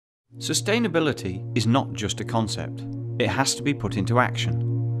Sustainability is not just a concept, it has to be put into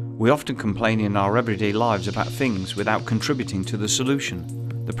action. We often complain in our everyday lives about things without contributing to the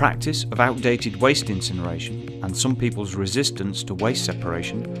solution. The practice of outdated waste incineration and some people's resistance to waste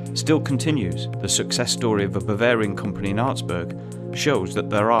separation still continues. The success story of a Bavarian company in Augsburg shows that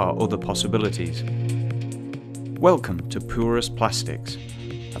there are other possibilities. Welcome to PURUS Plastics,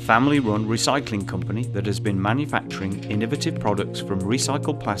 a family-run recycling company that has been manufacturing innovative products from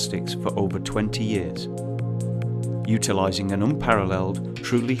recycled plastics for over 20 years, utilising an unparalleled,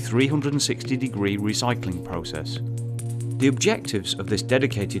 truly 360-degree recycling process. The objectives of this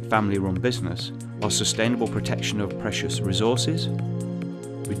dedicated family-run business are sustainable protection of precious resources,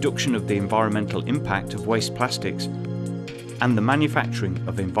 reduction of the environmental impact of waste plastics, and the manufacturing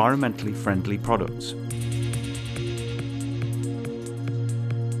of environmentally friendly products.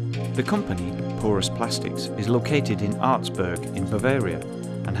 The company, PURUS Plastics, is located in Augsburg in Bavaria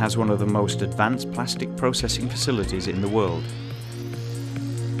and has one of the most advanced plastic processing facilities in the world.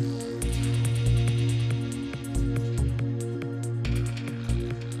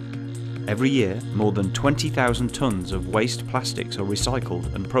 Every year, more than 20,000 tonnes of waste plastics are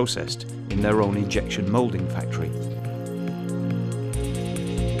recycled and processed in their own injection moulding factory.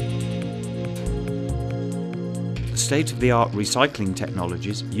 The state-of-the-art recycling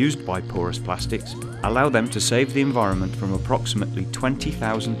technologies used by PURUS Plastics allow them to save the environment from approximately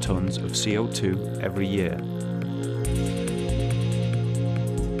 20,000 tonnes of CO2 every year.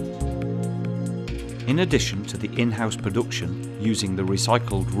 In addition to the in-house production using the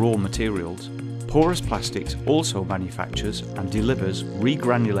recycled raw materials, PURUS Plastics also manufactures and delivers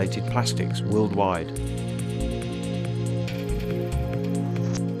regranulated plastics worldwide.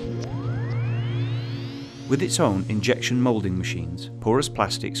 With its own injection moulding machines, PURUS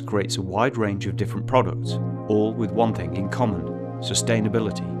Plastics creates a wide range of different products, all with one thing in common: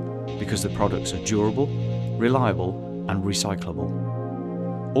 sustainability, because the products are durable, reliable and recyclable.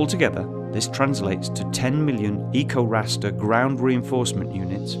 Altogether, this translates to 10 million Eco-Raster ground reinforcement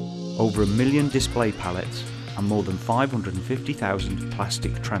units, over 1 million display pallets and more than 550,000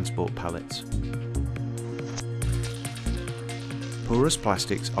 plastic transport pallets. PURUS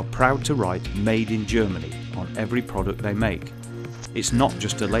Plastics are proud to write "Made in Germany" on every product they make. It's not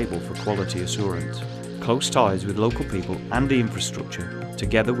just a label for quality assurance. Close ties with local people and the infrastructure,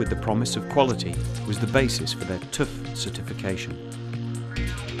 together with the promise of quality, was the basis for their TÜV certification.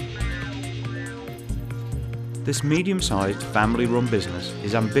 This medium-sized family-run business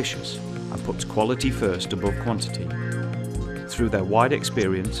is ambitious and puts quality first above quantity. Through their wide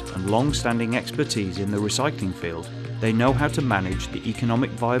experience and long-standing expertise in the recycling field, they know how to manage the economic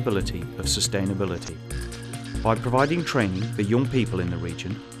viability of sustainability. By providing training for young people in the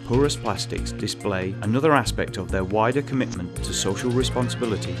region, PURUS Plastics display another aspect of their wider commitment to social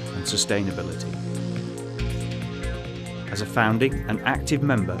responsibility and sustainability. As a founding and active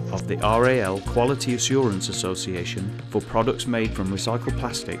member of the RAL Quality Assurance Association for products made from recycled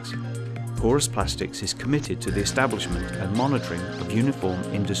plastics, PURUS Plastics is committed to the establishment and monitoring of uniform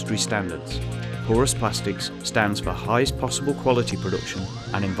industry standards. PURUS Plastics stands for highest possible quality production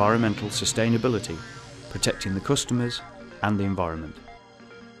and environmental sustainability, protecting the customers and the environment.